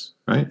press,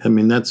 right? I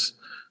mean, that's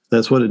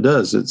what it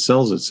does. It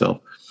sells itself.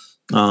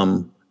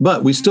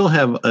 But we still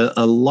have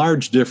a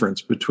large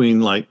difference between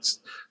like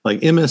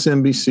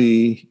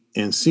MSNBC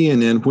and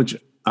CNN, which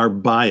are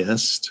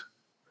biased,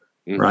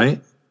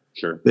 right?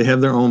 Sure. They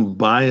have their own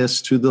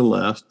bias to the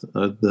left,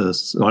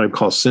 what I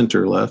call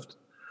center left.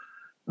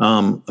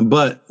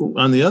 But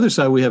on the other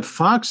side, we have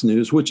Fox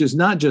News, which is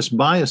not just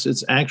bias,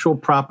 it's actual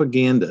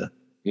propaganda.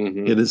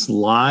 It is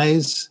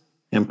lies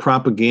and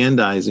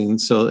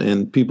propagandizing.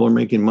 And people are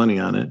making money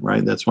on it,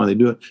 right? That's why they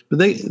do it. But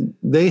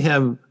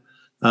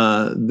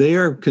they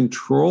are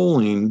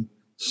controlling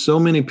so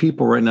many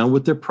people right now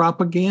with their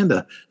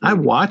propaganda. I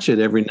watch it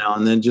every now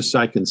and then just so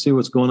I can see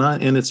what's going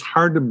on. And it's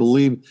hard to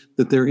believe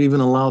that they're even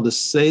allowed to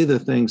say the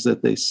things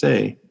that they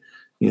say,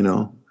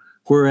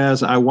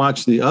 whereas I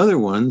watch the other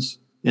ones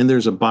and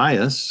there's a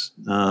bias.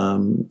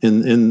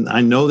 And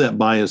I know that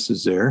bias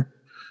is there.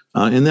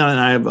 And then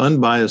I have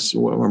unbiased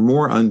or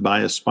more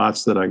unbiased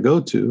spots that I go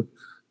to,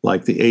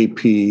 like the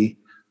AP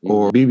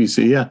or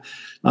BBC. Yeah.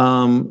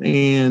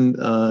 And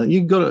you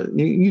can go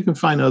to, you can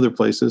find other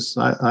places.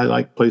 I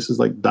like places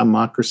like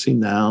Democracy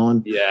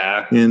Now!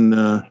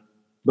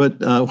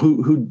 But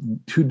who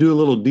do a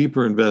little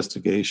deeper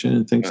investigation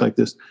and things like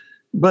this.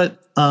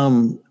 But,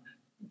 and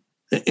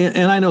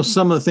I know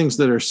some of the things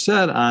that are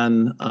said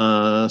on,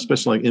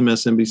 especially like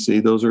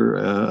MSNBC, those are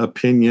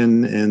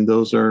opinion and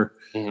those are,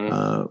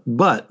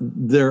 but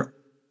they're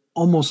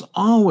almost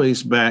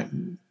always backed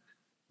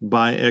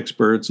by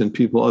experts and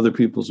other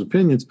people's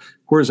opinions.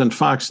 Whereas on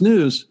Fox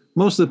News,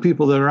 most of the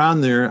people that are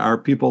on there are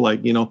people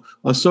like,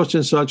 a such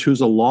and such who's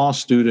a law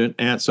student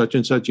at such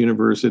and such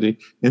university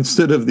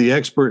instead of the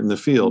expert in the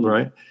field,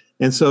 right?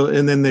 And so,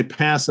 and then they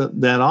pass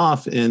that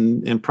off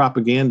and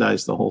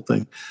propagandize the whole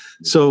thing.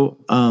 So,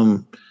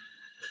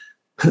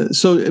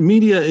 so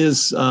media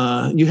is,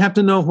 you have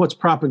to know what's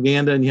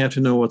propaganda and you have to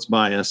know what's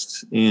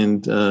biased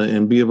and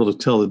be able to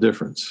tell the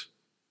difference.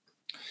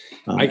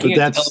 I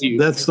can't tell you.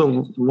 That's the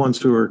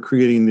ones who are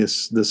creating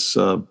this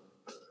and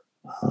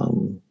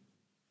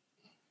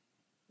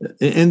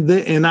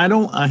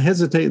I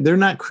hesitate. They're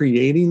not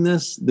creating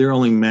this. They're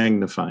only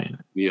magnifying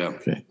it. Yeah.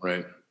 Okay.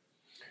 Right.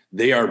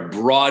 They are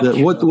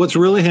broad. What's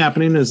really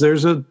happening is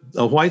there's a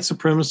white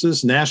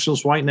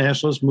supremacist white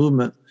nationalist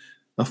movement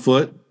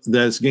afoot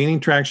that's gaining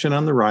traction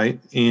on the right,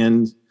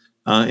 and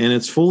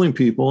it's fooling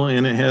people,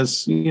 and it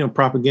has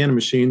propaganda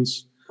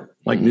machines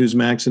like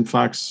Newsmax and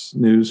Fox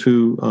News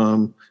who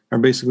are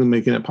basically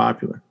making it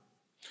popular.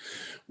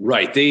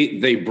 Right.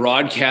 They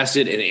broadcast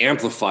it and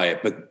amplify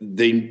it, but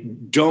they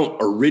don't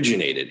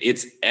originate it.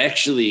 It's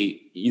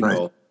actually,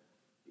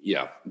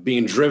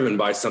 being driven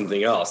by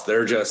something else.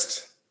 They're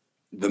just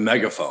the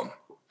megaphone.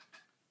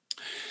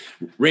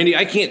 Randy,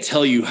 I can't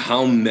tell you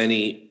how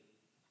many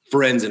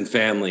friends and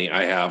family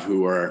I have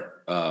who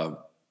are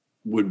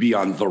would be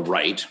on the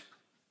right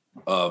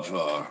of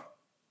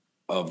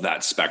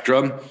that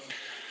spectrum,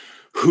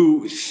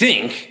 who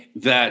think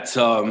that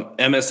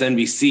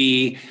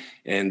MSNBC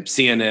and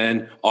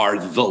CNN are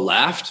the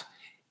left.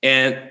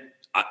 And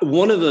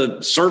one of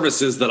the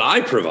services that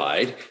I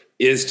provide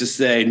is to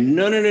say,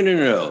 no.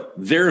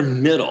 They're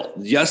middle.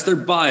 Yes, they're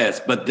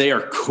biased, but they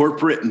are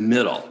corporate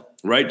middle,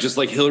 right? Just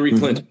like Hillary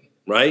Clinton,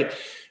 right?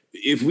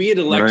 If we had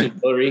elected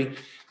Hillary,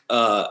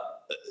 right,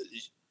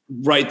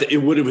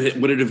 would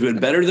it have been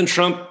better than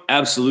Trump?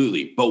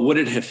 Absolutely. But would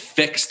it have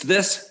fixed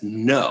this?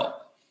 No.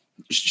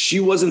 She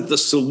wasn't the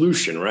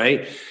solution,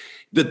 right?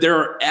 That there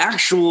are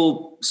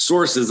actual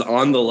sources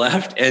on the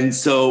left. And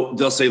so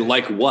they'll say,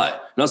 like what?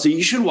 And I'll say,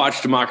 you should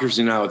watch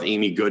Democracy Now! With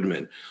Amy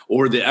Goodman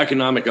or the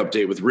Economic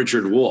Update with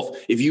Richard Wolff.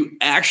 If you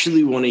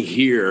actually want to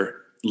hear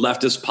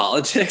leftist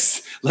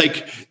politics,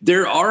 like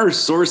there are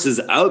sources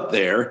out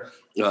there,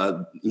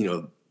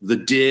 The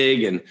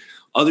Dig and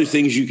other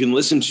things you can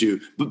listen to,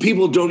 but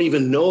people don't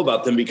even know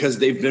about them because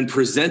they've been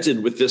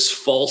presented with this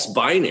false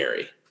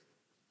binary.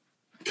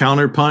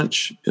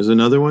 Counterpunch is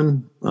another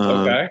one.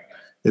 Okay.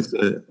 It's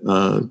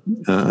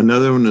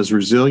another one is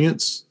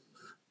Resilience.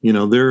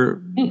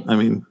 There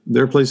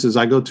are places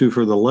I go to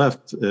for the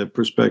left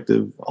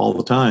perspective all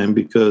the time,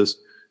 because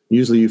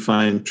usually you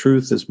find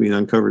truth that's being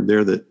uncovered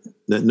there that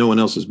no one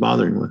else is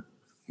bothering with.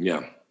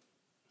 Yeah.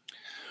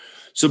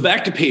 So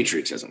back to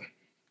patriotism.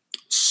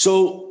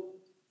 So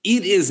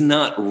it is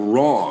not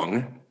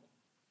wrong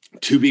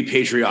to be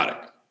patriotic.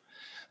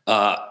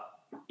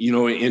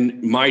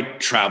 In my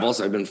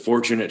travels, I've been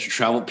fortunate to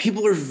travel.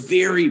 People are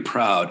very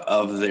proud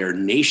of their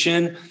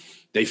nation.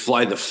 They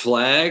fly the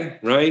flag,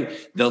 right?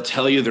 They'll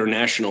tell you their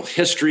national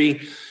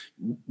history,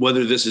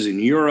 whether this is in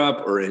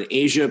Europe or in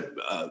Asia,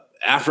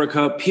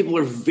 Africa. People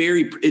are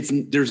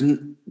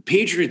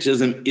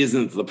patriotism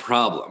isn't the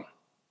problem,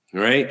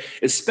 right?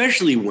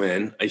 Especially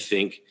when I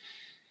think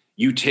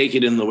you take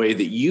it in the way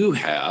that you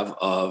have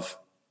of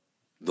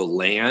the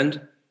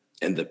land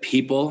and the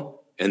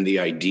people and the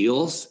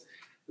ideals.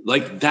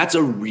 Like that's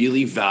a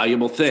really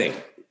valuable thing,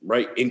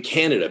 right? In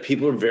Canada,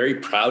 people are very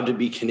proud to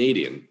be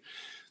Canadian,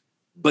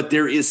 but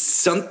there is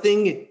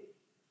something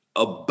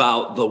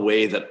about the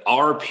way that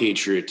our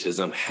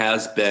patriotism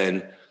has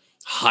been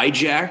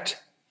hijacked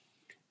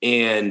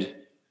and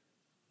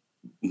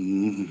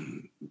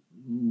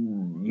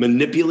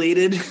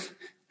manipulated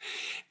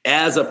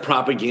as a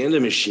propaganda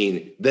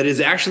machine that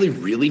is actually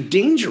really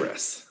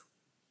dangerous.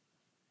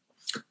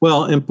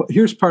 Well, and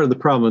here's part of the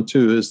problem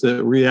too, is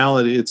that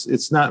reality,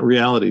 it's not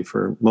reality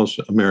for most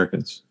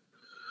Americans.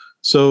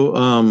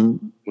 So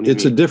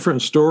it's a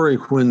different story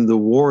when the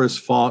war is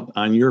fought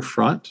on your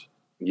front.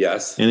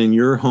 Yes. And in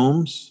your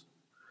homes,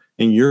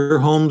 and your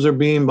homes are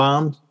being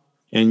bombed,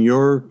 and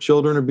your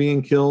children are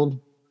being killed,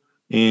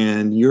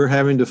 and you're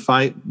having to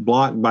fight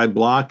block by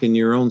block in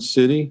your own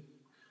city.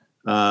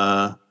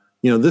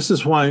 This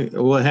is why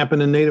what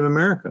happened in Native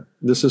America.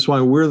 This is why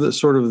we're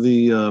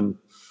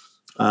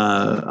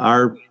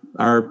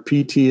our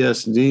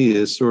PTSD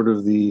is sort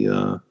of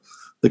the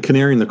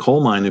canary in the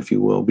coal mine, if you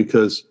will,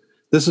 because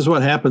this is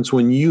what happens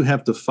when you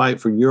have to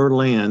fight for your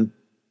land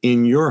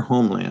in your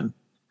homeland.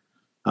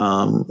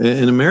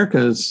 And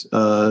America is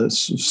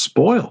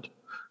spoiled.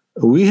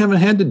 We haven't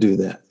had to do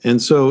that.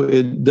 And so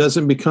it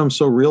doesn't become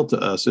so real to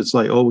us. It's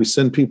like, we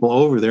send people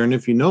over there. And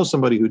if you know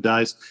somebody who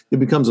dies, it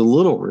becomes a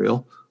little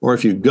real. Or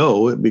if you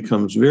go, it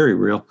becomes very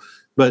real.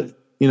 But,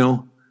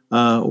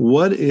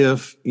 what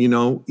if,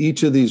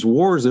 each of these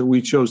wars that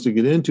we chose to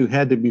get into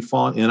had to be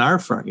fought in our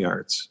front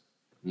yards?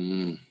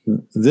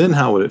 Then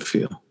how would it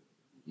feel?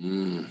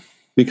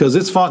 Because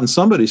it's fought in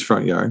somebody's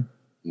front yard.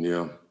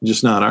 Yeah.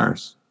 Just not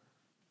ours.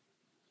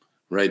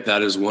 Right.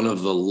 That is one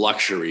of the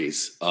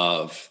luxuries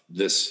of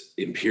this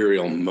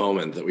imperial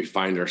moment that we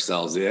find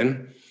ourselves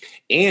in.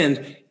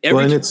 And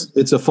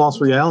it's a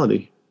false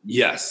reality.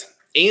 Yes.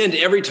 And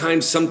every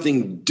time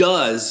something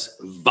does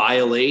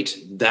violate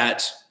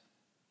that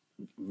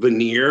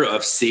veneer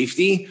of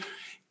safety,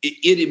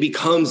 it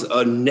becomes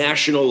a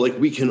national, like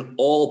we can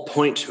all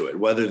point to it,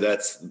 whether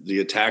that's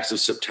the attacks of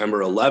September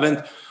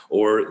 11th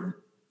or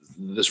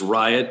this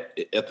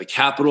riot at the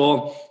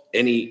Capitol,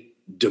 any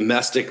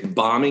domestic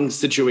bombing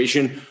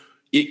situation,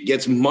 it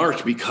gets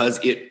marked because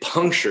it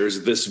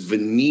punctures this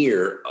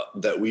veneer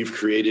that we've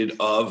created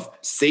of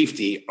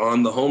safety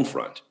on the home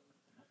front.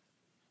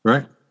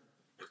 Right.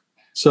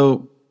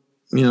 So,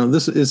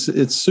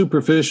 it's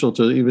superficial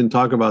to even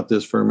talk about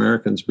this for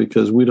Americans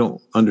because we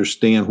don't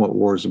understand what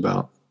war is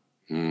about.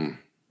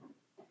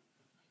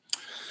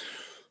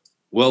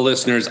 Well,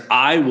 listeners,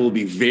 I will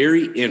be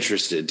very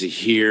interested to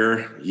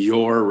hear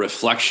your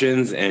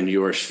reflections and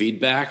your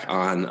feedback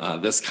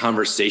on this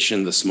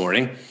conversation this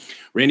morning.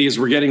 Randy, as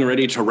we're getting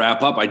ready to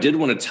wrap up, I did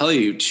want to tell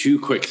you two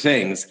quick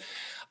things.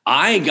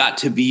 I got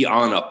to be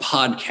on a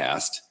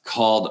podcast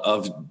called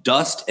Of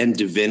Dust and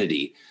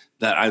Divinity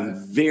that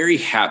I'm very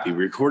happy.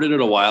 We recorded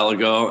it a while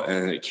ago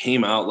and it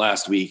came out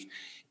last week,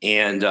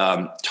 and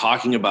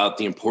talking about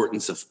the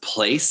importance of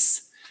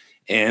place.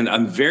 And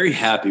I'm very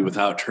happy with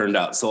how it turned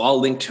out. So I'll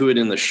link to it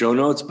in the show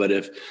notes. But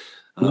if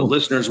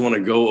listeners want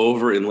to go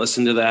over and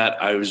listen to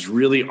that, I was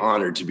really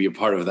honored to be a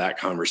part of that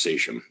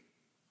conversation.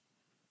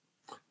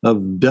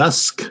 Of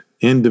dusk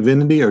in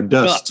divinity or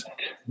dust?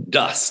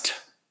 Dust.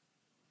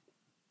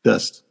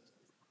 Dust.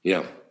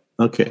 Yeah.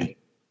 Okay.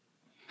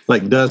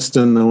 Like dust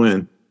in the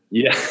wind.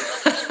 Yeah.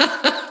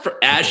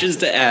 For ashes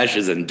to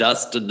ashes and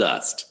dust to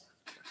dust.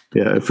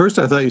 Yeah. At first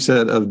I thought you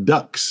said of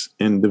ducks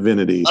in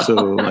divinity. So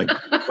like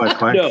quack,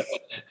 quack.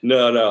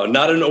 No.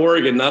 Not an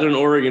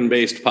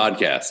Oregon-based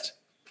podcast.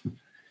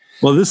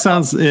 Well, this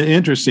sounds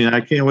interesting.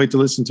 I can't wait to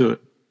listen to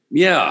it.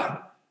 Yeah.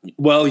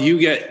 Well,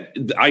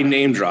 I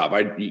name drop.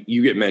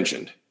 You get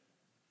mentioned.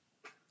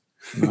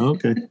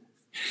 Okay.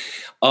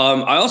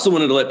 I also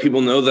wanted to let people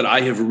know that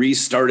I have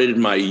restarted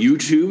my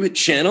YouTube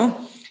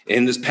channel.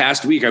 And this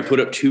past week, I put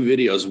up 2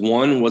 videos.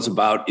 One was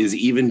about, is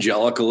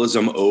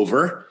evangelicalism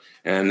over?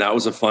 And that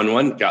was a fun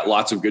one. Got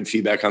lots of good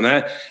feedback on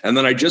that. And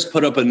then I just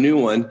put up a new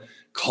one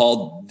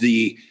called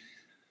The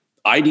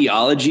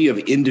Ideology of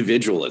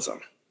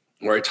Individualism,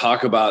 where I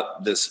talk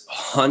about this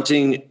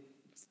hunting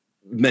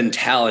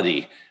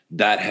mentality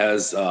that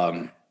has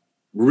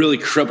really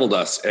crippled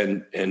us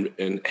and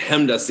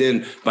hemmed us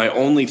in by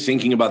only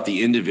thinking about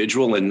the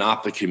individual and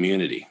not the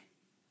community.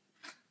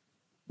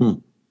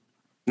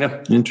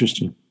 Yeah.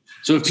 Interesting.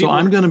 So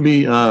I'm going to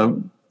be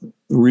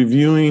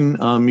reviewing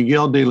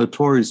Miguel de la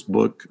Torre's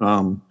book,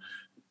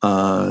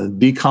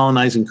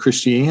 Decolonizing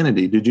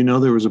Christianity. Did you know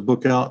there was a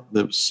book out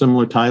that was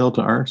similar title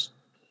to ours?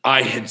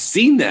 I had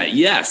seen that,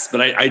 yes, but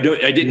I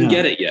didn't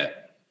get it yet.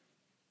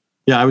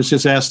 Yeah, I was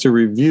just asked to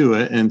review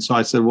it. And so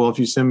I said, well, if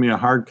you send me a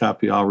hard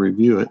copy, I'll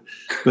review it.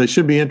 But it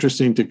should be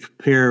interesting to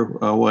compare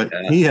what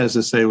he has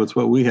to say with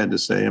what we had to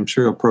say. I'm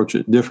sure he'll approach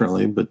it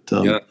differently. But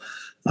so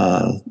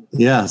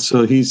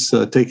he's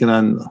taken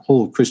on the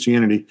whole of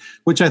Christianity,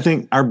 which I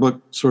think our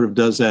book sort of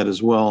does that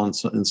as well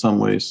in some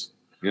ways.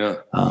 Yeah.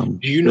 Do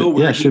you know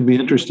where it should be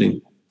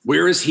interesting.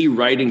 Where is he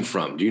writing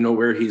from? Do you know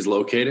where he's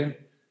located?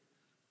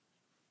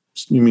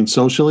 You mean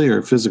socially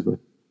or physically?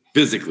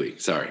 Physically,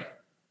 sorry.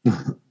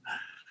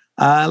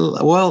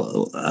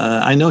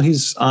 I know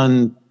he's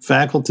on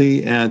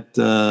faculty at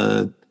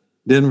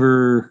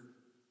Denver.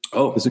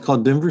 Oh, is it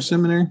called Denver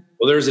Seminary?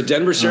 Well, there's a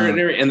Denver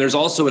Seminary, and there's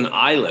also an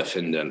ILIF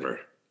in Denver.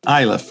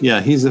 ILIF,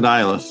 yeah, he's at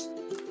ILIF.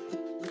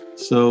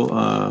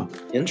 So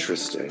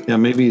interesting. Yeah,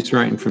 maybe he's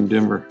writing from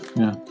Denver.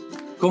 Yeah,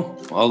 cool.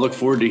 I'll look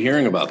forward to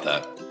hearing about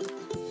that.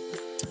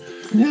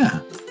 Yeah.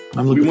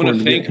 We want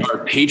to thank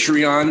our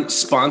Patreon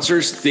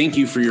sponsors. Thank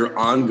you for your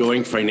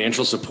ongoing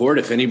financial support.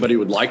 If anybody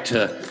would like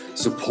to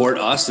support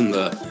us in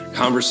the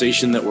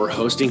conversation that we're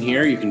hosting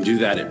here, you can do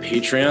that at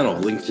Patreon. I'll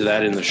link to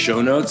that in the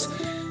show notes.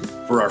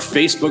 For our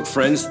Facebook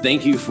friends,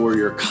 thank you for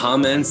your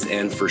comments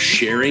and for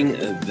sharing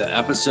the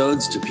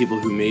episodes to people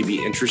who may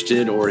be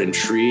interested or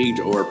intrigued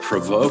or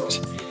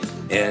provoked.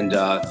 And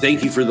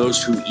thank you for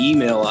those who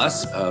email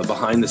us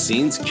behind the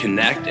scenes,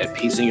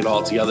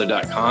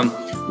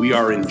 connect@piecingitalltogether.com. We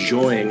are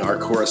enjoying our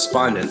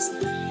correspondence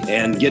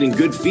and getting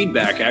good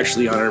feedback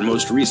actually on our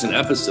most recent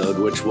episode,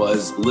 which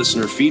was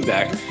listener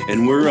feedback.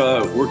 And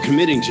we're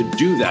committing to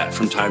do that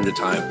from time to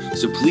time.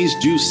 So please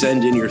do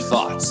send in your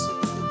thoughts.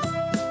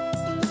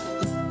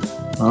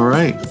 All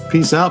right.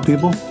 Peace out,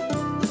 people.